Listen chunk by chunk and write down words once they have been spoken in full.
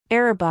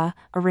Eriba,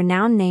 a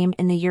renowned name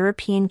in the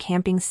European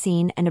camping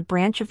scene and a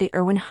branch of the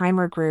Erwin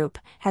Group,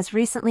 has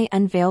recently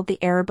unveiled the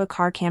Eriba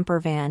car camper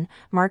van,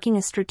 marking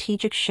a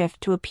strategic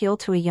shift to appeal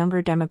to a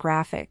younger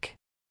demographic.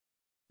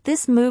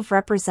 This move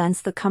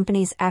represents the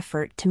company's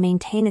effort to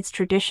maintain its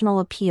traditional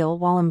appeal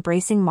while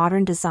embracing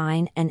modern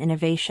design and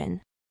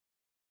innovation.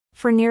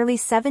 For nearly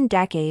 7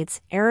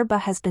 decades, Eriba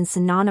has been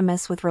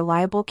synonymous with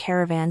reliable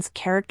caravans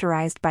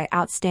characterized by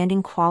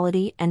outstanding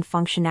quality and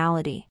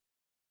functionality.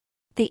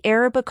 The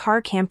Eriba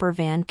car camper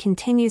van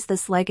continues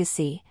this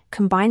legacy,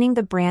 combining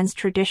the brand's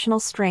traditional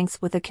strengths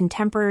with a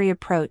contemporary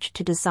approach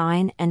to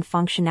design and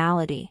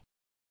functionality.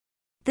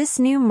 This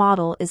new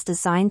model is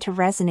designed to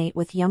resonate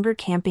with younger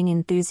camping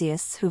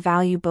enthusiasts who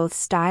value both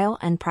style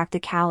and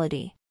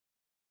practicality.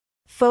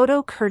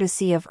 Photo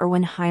courtesy of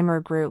Erwin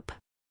Group.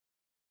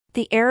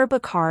 The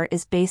Eriba car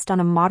is based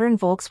on a modern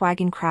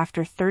Volkswagen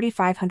Crafter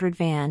 3500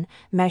 van,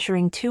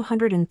 measuring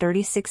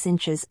 236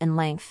 inches in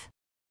length.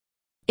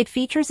 It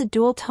features a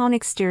dual-tone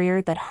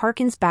exterior that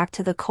harkens back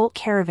to the cult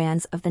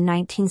caravans of the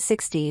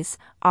 1960s,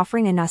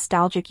 offering a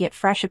nostalgic yet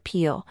fresh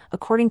appeal,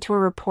 according to a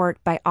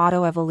report by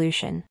Auto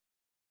Evolution.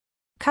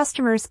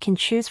 Customers can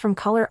choose from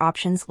color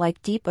options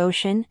like deep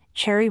ocean,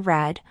 cherry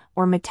red,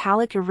 or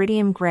metallic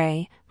iridium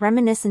gray,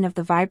 reminiscent of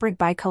the vibrant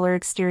bicolor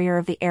exterior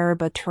of the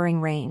Eriba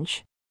touring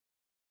range.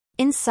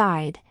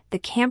 Inside, the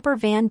camper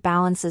van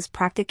balances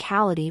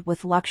practicality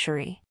with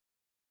luxury.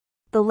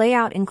 The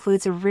layout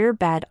includes a rear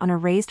bed on a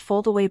raised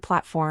foldaway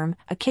platform,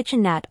 a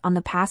kitchenette on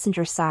the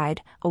passenger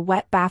side, a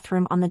wet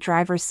bathroom on the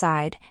driver's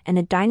side, and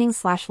a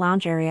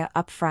dining/lounge area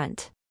up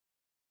front.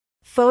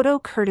 Photo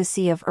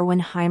courtesy of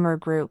Erwin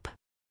Group.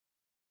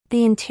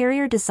 The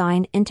interior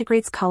design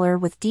integrates color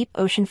with deep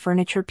ocean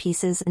furniture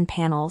pieces and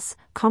panels,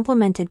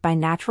 complemented by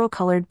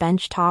natural-colored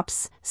bench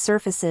tops,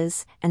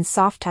 surfaces, and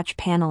soft-touch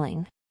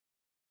paneling.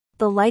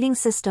 The lighting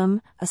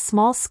system, a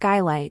small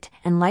skylight,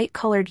 and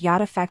light-colored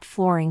yacht effect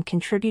flooring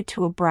contribute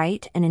to a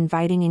bright and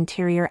inviting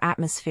interior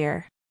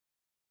atmosphere.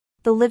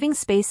 The living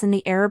space in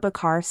the Eriba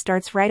car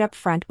starts right up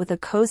front with a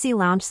cozy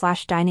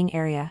lounge/dining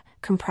area,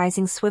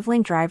 comprising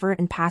swiveling driver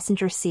and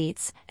passenger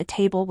seats, a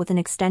table with an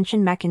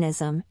extension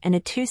mechanism, and a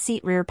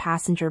 2-seat rear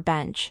passenger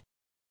bench.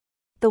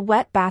 The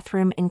wet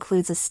bathroom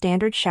includes a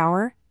standard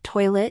shower,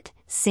 toilet,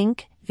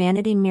 sink,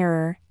 vanity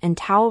mirror, and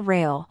towel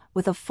rail,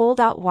 with a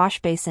fold-out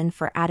wash basin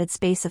for added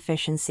space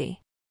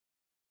efficiency.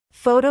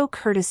 Photo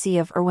courtesy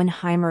of Erwin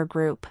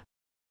Group.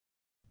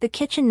 The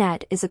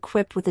kitchenette is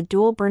equipped with a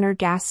dual-burner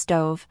gas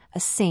stove, a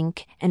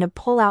sink, and a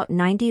pull-out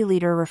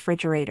 90-liter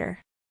refrigerator.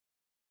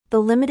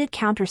 The limited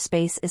counter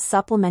space is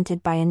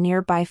supplemented by a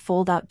nearby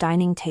fold-out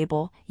dining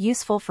table,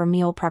 useful for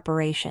meal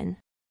preparation.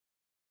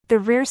 The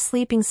rear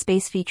sleeping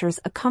space features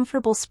a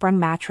comfortable sprung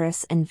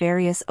mattress and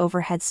various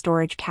overhead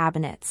storage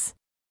cabinets.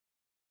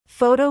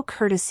 Photo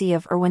courtesy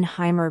of Erwin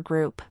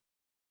Group.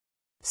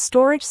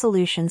 Storage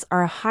solutions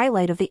are a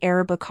highlight of the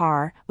Eriba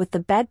car, with the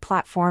bed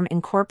platform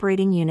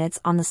incorporating units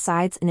on the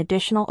sides and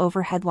additional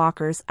overhead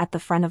lockers at the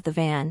front of the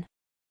van.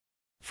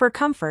 For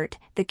comfort,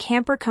 the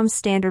camper comes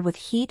standard with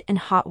heat and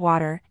hot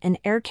water, an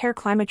AirCare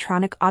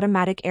Climatronic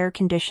automatic air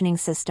conditioning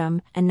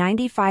system, a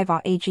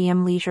 95Ah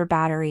AGM leisure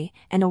battery,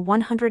 and a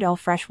 100L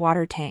fresh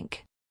water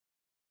tank.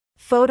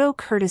 Photo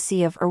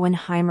courtesy of Erwin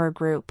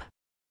Group.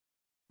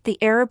 The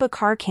Eriba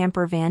car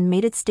camper van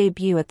made its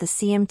debut at the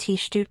CMT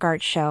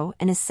Stuttgart show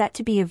and is set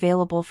to be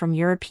available from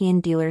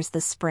European dealers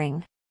this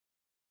spring.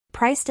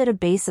 Priced at a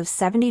base of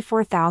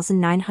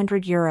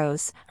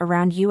 €74,900,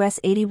 around US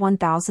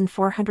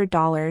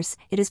 $81,400,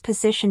 it is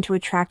positioned to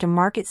attract a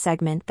market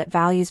segment that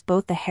values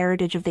both the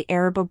heritage of the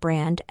Eriba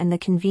brand and the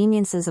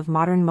conveniences of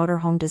modern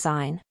motorhome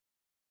design.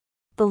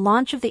 The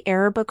launch of the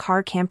Eriba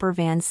car camper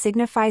van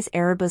signifies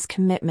Eriba's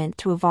commitment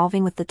to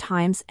evolving with the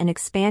times and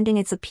expanding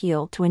its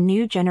appeal to a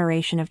new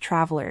generation of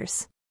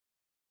travelers.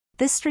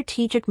 This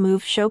strategic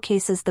move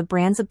showcases the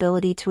brand's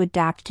ability to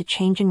adapt to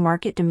changing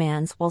market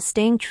demands while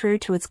staying true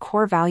to its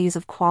core values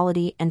of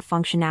quality and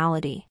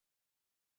functionality.